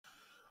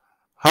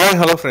Hi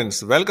hello friends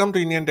welcome to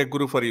Indian tech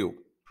Guru for you.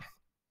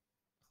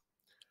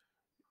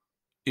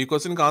 ఈ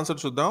క్వశ్చన్కి answer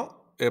చూద్దాం.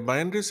 ఏ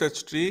binary search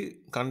tree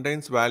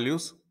contains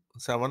values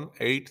 7,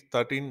 8,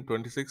 13,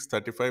 26,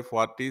 35,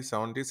 40,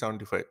 70,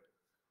 75.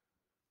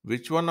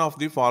 Which one of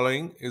the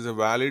following is a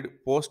valid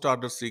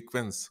post-order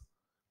sequence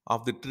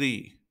of the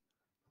tree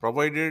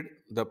provided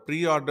the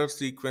pre-order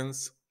sequence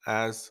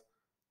as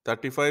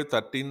 35,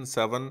 13,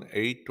 7,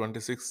 8,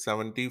 26,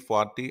 70,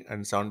 40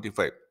 and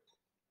 75.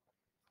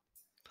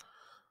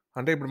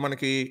 అంటే ఇప్పుడు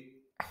మనకి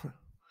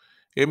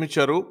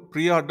ఏమిచ్చారు?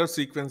 Pre order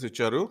sequence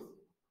ఇచ్చారు.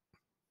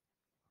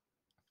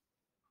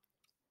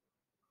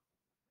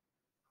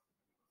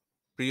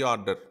 Pre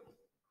order.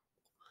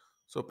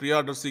 So pre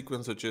order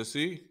sequence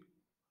వచ్చేసి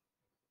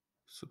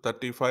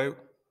 35,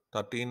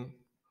 13,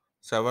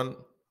 7,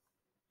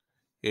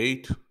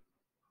 8,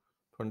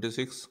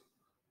 26,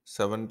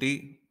 70,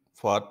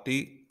 40,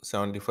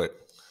 75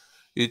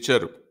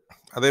 ఇచ్చారు.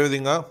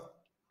 అదేవిధంగా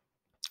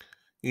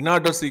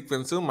ఇన్ఆర్డర్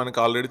sequence మనకు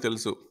already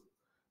తెలుసు.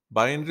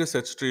 Binary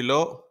search ట్రీలో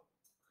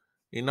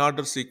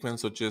ఇన్ఆర్డర్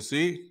sequence వచ్చేసి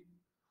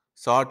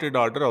సార్టెడ్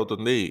ఆర్డర్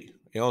అవుతుంది.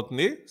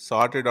 ఏమవుతుంది?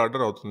 సార్టెడ్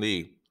ఆర్డర్ అవుతుంది.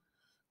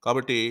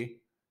 కాబట్టి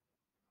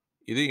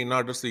ఇది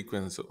ఇన్ఆర్డర్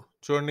సీక్వెన్స్.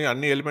 చూడండి,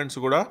 అన్ని ఎలిమెంట్స్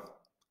కూడా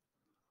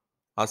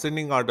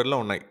అసెండింగ్ ఆర్డర్లో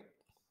ఉన్నాయి.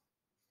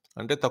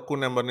 అంటే తక్కువ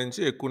నెంబర్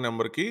నుంచి ఎక్కువ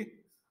నెంబర్కి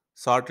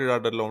సార్టెడ్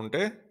ఆర్డర్లో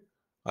ఉంటే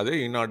అదే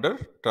ఇన్ఆర్డర్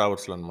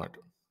ట్రావర్సల్ అన్నమాట.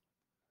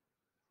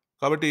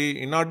 కాబట్టి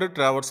ఇన్ఆర్డర్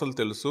ట్రావర్సల్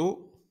తెలుసు,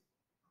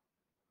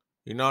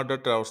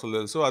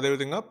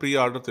 అదేవిధంగా ప్రీ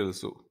ఆర్డర్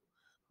తెలుసు.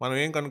 మనం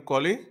ఏం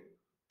కనుక్కోవాలి?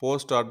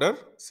 పోస్ట్ ఆర్డర్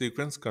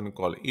సీక్వెన్స్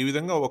కనుక్కోవాలి. ఈ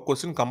విధంగా ఒక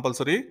క్వశ్చన్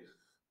కంపల్సరీ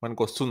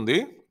మనకు వస్తుంది.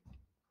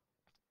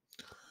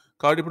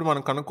 కాబట్టి ఇప్పుడు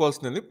మనం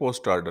కనుక్కోవాల్సింది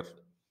post order.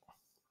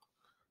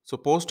 So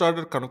post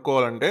order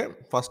కనుక్కోవాలంటే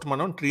first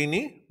మనం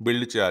ట్రీని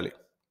బిల్డ్ చేయాలి.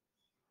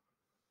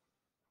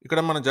 ఇక్కడ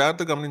మనం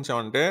జాగ్రత్తగా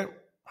గమనించామంటే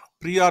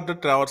ప్రీ ఆర్డర్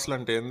ట్రావర్సల్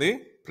అంటే ఏంది?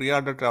 ప్రీ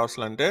ఆర్డర్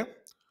ట్రావర్సల్ అంటే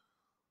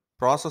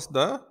process the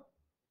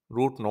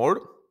root node,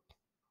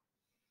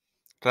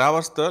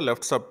 traverse the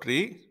left sub tree,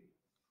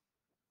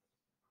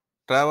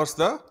 traverse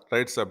the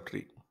right sub tree,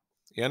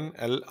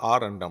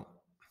 NLR అంటాం.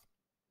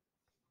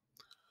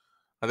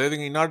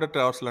 అదేవిధంగా ఇన్ఆర్డర్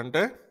ట్రావర్సల్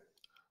అంటే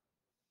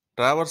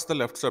traverse the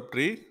left sub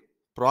tree,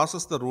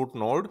 process the root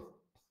node,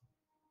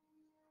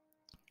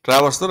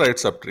 traverse the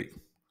right sub tree.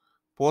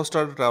 Post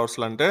order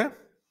traversal అంటే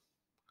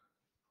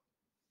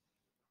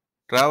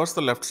traverse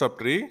the left sub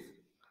tree,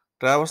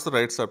 traverse the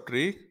right sub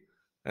tree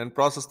and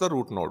process the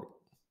root node.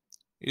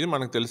 ఇది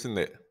మనకు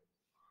తెలిసిందే.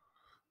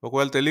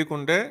 ఒకవేళ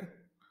తెలియకుంటే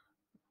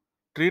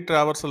tree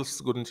ట్రావర్సల్స్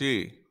గురించి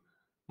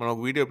మనం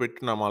ఒక video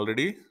పెట్టినాం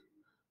already.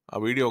 ఆ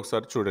వీడియో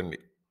ఒకసారి చూడండి.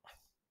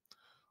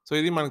 సో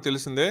ఇది మనకు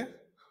తెలిసిందే.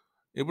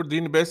 ఇప్పుడు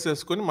దీన్ని బేస్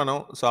చేసుకొని మనం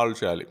సాల్వ్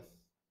చేయాలి.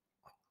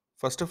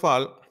 First of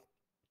all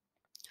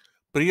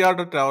pre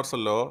order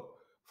ట్రావర్సల్లో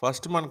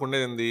first మనకు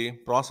ఉండేది ఏంది?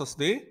 Process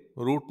the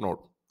root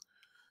node.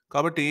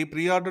 కాబట్టి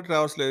ప్రీ ఆర్డర్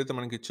ట్రావర్సల్ ఏదైతే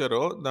మనకి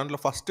ఇచ్చారో దాంట్లో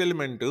ఫస్ట్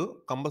ఎలిమెంట్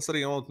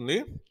కంపల్సరీ ఏమవుతుంది?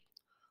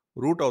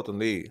 రూట్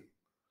అవుతుంది.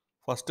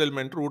 ఫస్ట్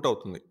ఎలిమెంట్ రూట్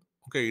అవుతుంది.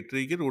 ఓకే, ఈ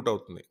ట్రీకి రూట్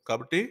అవుతుంది.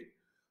 కాబట్టి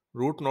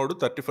రూట్ నోడ్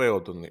 35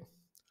 అవుతుంది.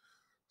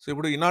 సో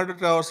ఇప్పుడు ఇన్ఆర్డర్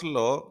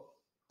ట్రావర్సల్లో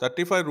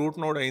 35 రూట్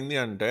నోడ్ అయింది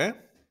అంటే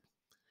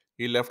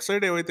ఈ లెఫ్ట్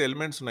సైడ్ ఏవైతే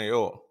ఎలిమెంట్స్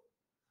ఉన్నాయో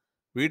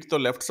వీటితో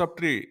లెఫ్ట్ సబ్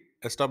ట్రీ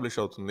ఎస్టాబ్లిష్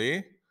అవుతుంది.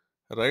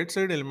 Right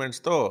side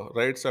ఎలిమెంట్స్తో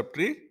right sub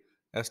tree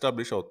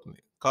establish అవుతుంది.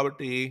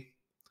 కాబట్టి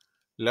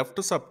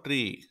లెఫ్ట్ సబ్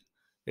ట్రీ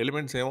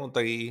ఎలిమెంట్స్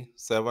ఏమవుతాయి?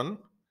 7,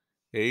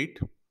 8,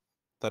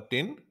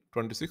 13,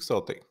 26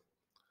 అవుతాయి.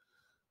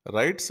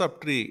 రైట్ సబ్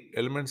ట్రీ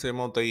ఎలిమెంట్స్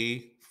ఏమవుతాయి?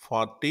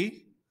 40,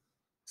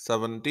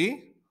 70,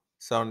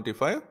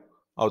 75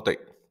 అవుతాయి.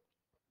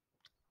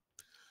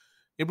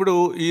 ఇప్పుడు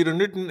ఈ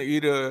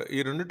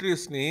రెండు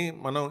ట్రీస్ని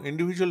మనం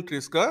ఇండివిజువల్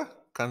ట్రీస్గా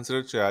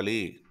కన్సిడర్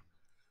చేయాలి.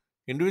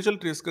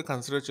 ఇండివిజువల్ ట్రీస్గా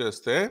కన్సిడర్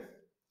చేస్తే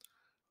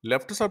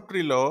లెఫ్ట్ సబ్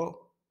ట్రీలో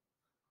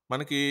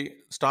మనకి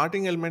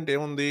స్టార్టింగ్ ఎలిమెంట్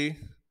ఏముంది?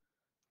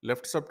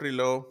 లెఫ్ట్ సబ్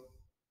ట్రీలో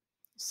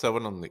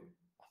 7 ఉంది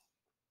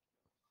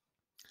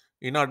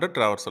ఇన్ఆర్డర్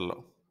ట్రావర్సల్లో.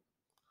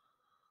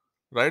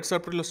 రైట్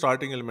సబ్ ట్రీలో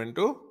స్టార్టింగ్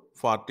ఎలిమెంటు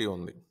 40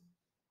 ఉంది.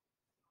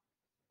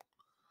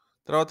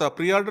 తర్వాత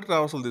ప్రీ ఆర్డర్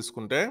ట్రావర్సల్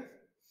తీసుకుంటే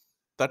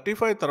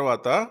 35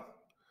 తర్వాత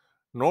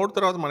నోడ్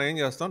తర్వాత మనం ఏం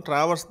చేస్తాం?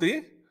 ట్రావర్స్ ది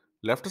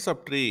లెఫ్ట్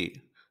సబ్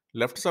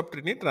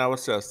ట్రీని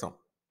ట్రావర్స్ చేస్తాం.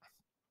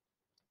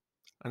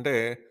 అంటే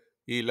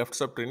ఈ లెఫ్ట్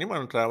సబ్ ట్రీని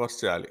మనం ట్రావర్స్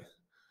చేయాలి.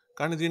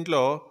 కానీ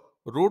దీంట్లో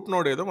రూట్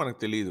నోడ్ ఏదో మనకు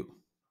తెలియదు.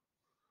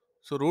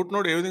 సో రూట్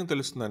నోడ్ ఏ విధంగా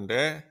తెలుస్తుందంటే,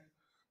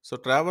 so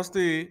traverse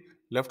the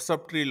left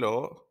sub ట్రీలో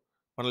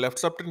మనం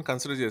లెఫ్ట్ సబ్ ట్రీని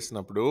కన్సిడర్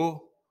చేసినప్పుడు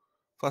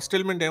ఫస్ట్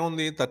ఎలిమెంట్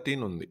ఏముంది?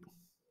 13 ఉంది.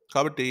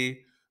 కాబట్టి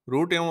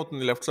రూట్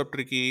ఏమవుతుంది? లెఫ్ట్ సబ్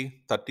ట్రీకి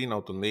 13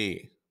 అవుతుంది.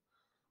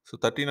 సో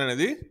 13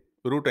 అనేది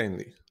రూట్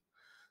అయింది.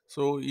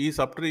 సో ఈ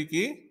సబ్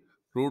ట్రీకి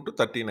రూట్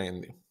 13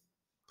 అయింది.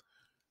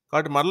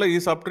 కాబట్టి మరలా ఈ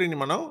సబ్ ట్రీని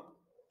మనం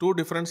 2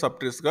 డిఫరెంట్ సబ్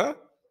ట్రీస్గా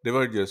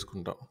డివైడ్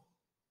చేసుకుంటాం.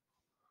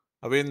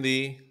 అవేంది?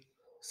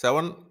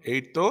 7,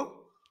 8తో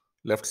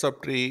లెఫ్ట్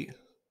సబ్ ట్రీ,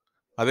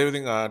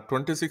 అదేవిధంగా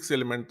 26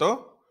 ఎలిమెంట్తో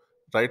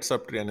రైట్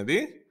సబ్ ట్రీ అనేది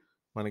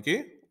మనకి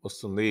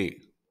వస్తుంది.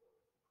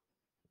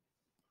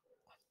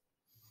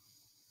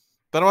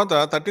 తర్వాత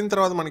 13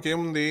 తర్వాత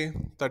మనకేముంది?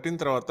 13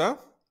 తర్వాత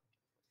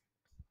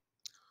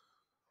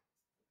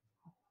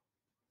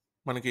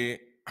మనకి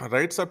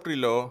రైట్ సబ్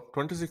ట్రీలో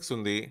 26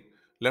 ఉంది.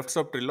 లెఫ్ట్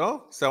సబ్ ట్రీలో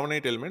 7,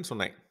 8 ఎలిమెంట్స్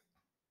ఉన్నాయి.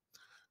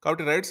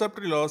 కాబట్టి రైట్ సబ్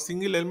ట్రీలో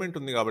సింగిల్ ఎలిమెంట్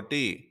ఉంది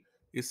కాబట్టి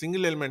ఈ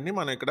సింగిల్ ఎలిమెంట్‌ని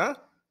మనం ఇక్కడ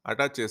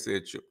అటాచ్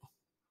చేసేయొచ్చు.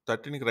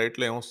 13కి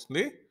రైట్‌లో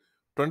ఏమొస్తుంది?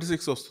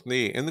 26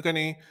 వస్తుంది.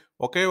 ఎందుకని?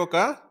 ఒకే ఒక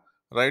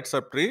రైట్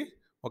సబ్ ట్రీ,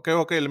 ఒకే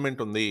ఒక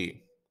ఎలిమెంట్ ఉంది.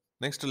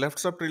 నెక్స్ట్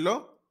లెఫ్ట్ సబ్ ట్రీలో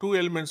 2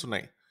 ఎలిమెంట్స్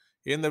ఉన్నాయి.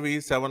 ఏందవి?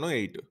 7,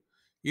 8.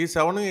 ఈ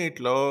 7,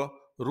 8లో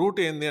రూట్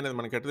ఏంది అనేది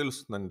మనకి ఎట్లా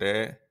తెలుస్తుందంటే,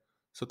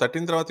 సో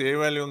 13 తర్వాత ఏ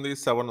వాల్యూ ఉంది?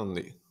 7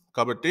 ఉంది.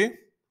 కాబట్టి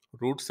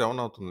రూట్ 7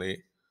 అవుతుంది.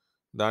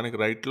 దానికి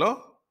రైట్‌లో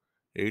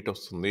 8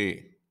 వస్తుంది.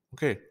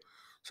 ఓకే.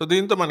 సో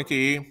దీంతో మనకి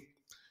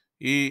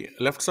ఈ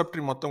లెఫ్ట్ సబ్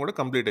ట్రీ మొత్తం కూడా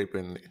కంప్లీట్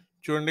అయిపోయింది.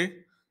 చూడండి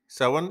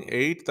 7,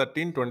 8,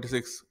 13,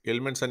 26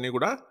 ఎలిమెంట్స్ అన్నీ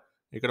కూడా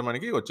ఇక్కడ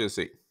మనకి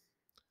వచ్చేసాయి.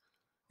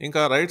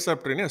 ఇంకా రైట్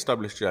సబ్ ట్రీని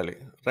ఎస్టాబ్లిష్ చేయాలి.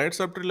 రైట్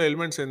సబ్ ట్రీలో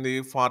ఎలిమెంట్స్ ఏంది?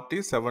 40,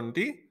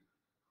 70,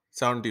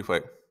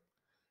 75.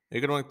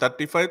 ఇక్కడ మనకి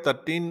 35,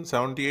 13,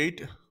 78,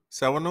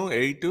 7,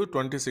 8,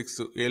 26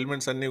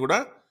 ఎలిమెంట్స్ అన్నీ కూడా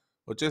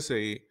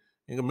వచ్చేసాయి.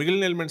 ఇంకా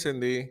మిగిలిన ఎలిమెంట్స్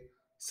ఏంది?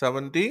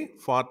 70,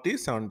 40,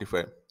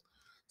 75.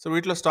 సో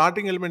వీటిలో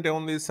స్టార్టింగ్ ఎలిమెంట్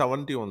ఏముంది?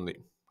 70 ఉంది.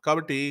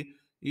 కాబట్టి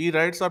ఈ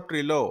రైట్ సబ్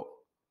ట్రీలో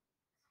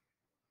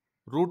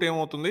రూట్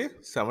ఏమవుతుంది?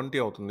 70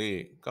 అవుతుంది.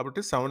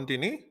 కాబట్టి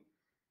 70ని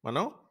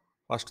మనం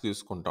ఫస్ట్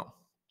తీసుకుంటాం.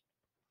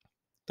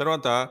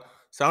 తర్వాత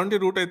 70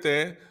 రూట్ అయితే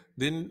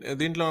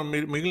దీంట్లో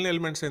మిగిలిన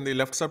ఎలిమెంట్స్ ఏంది?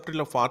 లెఫ్ట్ సబ్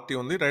ట్రీలో 40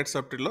 ఉంది. రైట్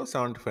సబ్ ట్రీలో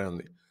 75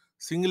 ఉంది.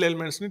 సింగిల్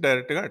ఎలిమెంట్స్‌ని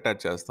డైరెక్ట్‌గా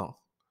అటాచ్ చేస్తాం.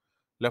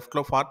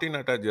 లెఫ్ట్‌లో 40ని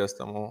అటాచ్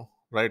చేస్తాము.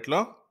 రైట్‌లో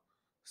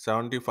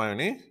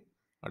 75ని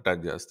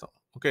అటాచ్ చేస్తాం.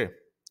 ఓకే.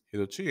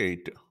 ఇదొచ్చి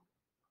 8.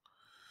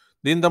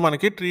 దీంతో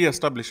మనకి ట్రీ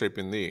ఎస్టాబ్లిష్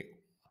అయిపోయింది.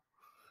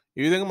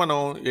 ఈ విధంగా మనం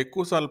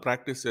ఎక్కువ సార్లు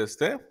ప్రాక్టీస్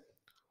చేస్తే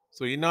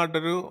so in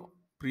order,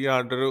 pre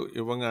order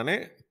ఇవ్వగానే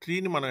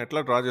ట్రీని మనం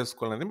ఎట్లా డ్రా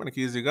చేసుకోవాలనేది మనకి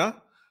ఈజీగా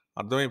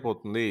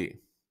అర్థమైపోతుంది.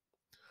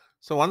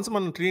 సో వన్స్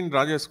మనం ట్రీని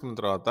డ్రా చేసుకున్న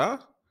తర్వాత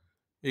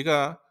ఇక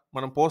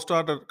మనం పోస్ట్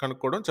ఆర్డర్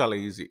కనుక్కోవడం చాలా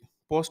ఈజీ.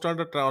 పోస్ట్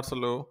ఆర్డర్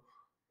ట్రావర్సల్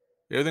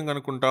ఏ విధంగా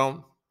కనుక్కుంటాం?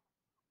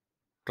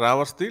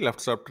 Traverse the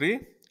left sub tree,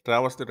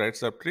 traverse the right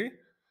sub tree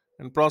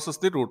and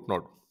process the root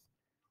node.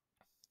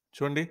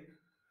 చూడండి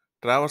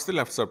traverse the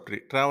left sub tree,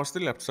 traverse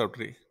the left sub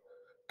tree,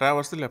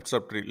 traverse the left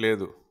sub tree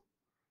లేదు,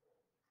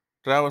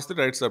 traverse the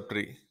right sub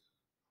tree.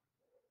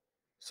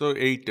 So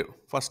 8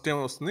 first ఏం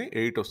వస్తుంది?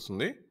 8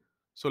 వస్తుంది.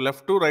 So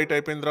left to right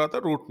అయిపోయిన తర్వాత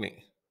రూట్‌ని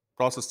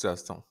process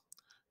చేస్తాం.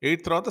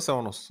 8 తర్వాత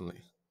 7 వస్తుంది.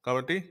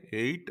 కాబట్టి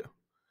 8,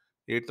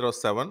 8 తర్వాత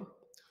 7,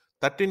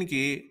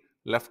 13కి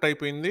లెఫ్ట్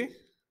అయిపోయింది.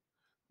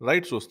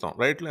 రైట్ చూస్తాం.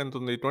 రైట్‌లో ఎంత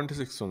ఉంది?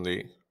 26 ఉంది.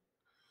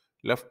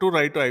 లెఫ్ట్ టు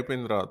రైట్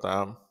అయిపోయిన తర్వాత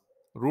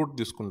రూట్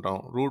తీసుకుంటాం.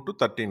 రూట్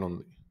 13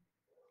 ఉంది.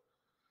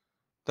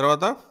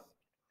 తర్వాత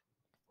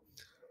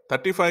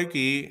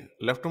 35కి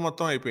లెఫ్ట్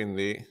మొత్తం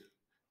అయిపోయింది.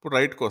 ఇప్పుడు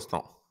రైట్‌కి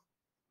వస్తాం.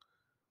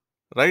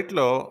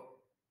 రైట్‌లో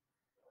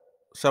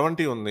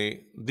 70 ఉంది.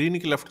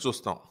 దీనికి లెఫ్ట్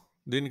చూస్తాం.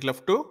 దీనికి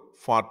లెఫ్ట్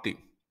 40.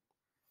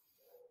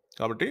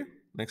 కాబట్టి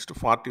నెక్స్ట్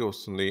 40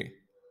 వస్తుంది.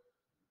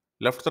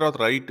 లెఫ్ట్ తర్వాత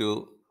రైట్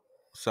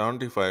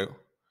 75.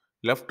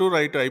 లెఫ్ట్ టు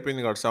రైట్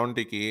అయిపోయింది కాబట్టి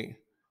 70కి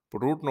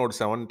ఇప్పుడు root node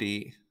 70.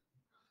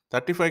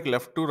 35కి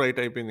left to right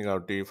అయిపోయింది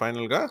కాబట్టి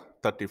ఫైనల్‌గా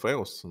 35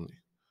 వస్తుంది.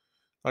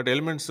 కాబట్టి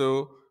ఎలిమెంట్స్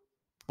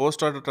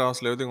పోస్ట్ ఆర్డర్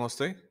ట్రావర్స్‌లో ఏ విధంగా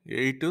వస్తాయి?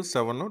 8,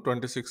 7,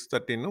 26,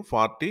 13,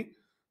 40,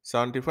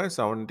 75,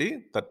 70,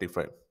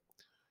 35.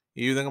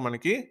 ఈ విధంగా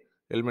మనకి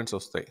ఎలిమెంట్స్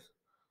వస్తాయి.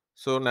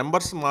 సో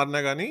నెంబర్స్ మారినా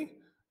కానీ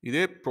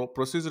ఇదే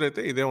ప్రొసీజర్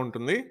అయితే ఇదే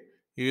ఉంటుంది.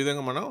 ఈ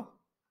విధంగా మనం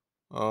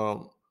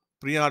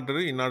ప్రీ ఆర్డర్,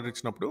 ఇన్ ఆర్డర్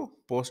ఇచ్చినప్పుడు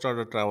పోస్ట్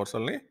ఆర్డర్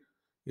ట్రావర్సల్ని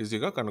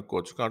ఈజీగా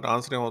కనుక్కోవచ్చు. కాబట్టి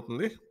ఆన్సర్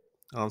ఏమవుతుంది?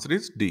 Answer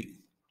is D.